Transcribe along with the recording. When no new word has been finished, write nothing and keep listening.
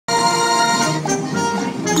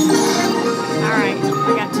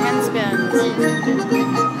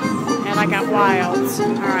wilds. All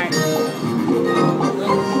right.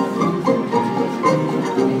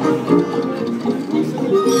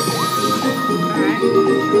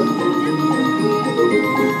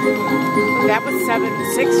 Ooh, that was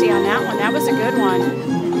 $7.60 on that one. That was a good one.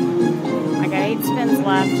 I got 8 spins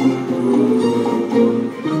left.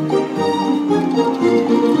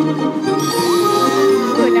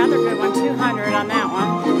 Ooh, another good one. 200 on that one.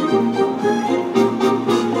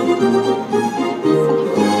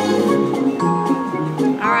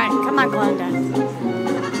 All right, come on, Glenda.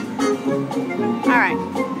 All right,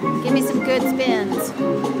 give me some good spins.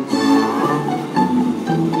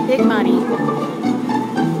 Big money.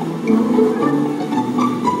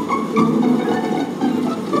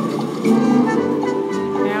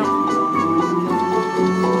 Now,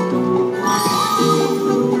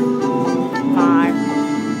 5,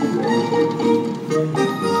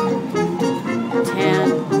 10.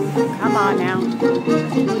 Come on now.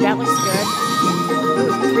 Ooh, that looks good.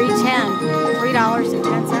 Ooh, 310.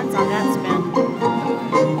 $3.10 on that spin.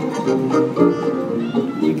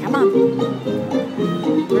 Come on.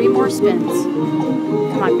 3 more spins.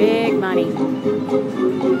 Come on, big money.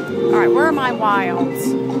 All right, where are my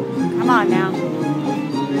wilds? Come on now.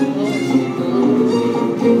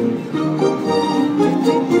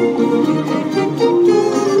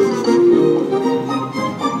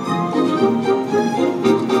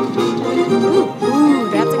 Ooh,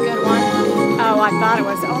 that's a good one. Oh, I thought it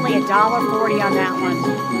was only $1.40 on that one.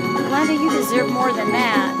 Glenda, you deserve more than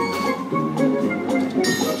that.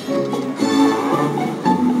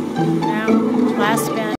 Now, last spin.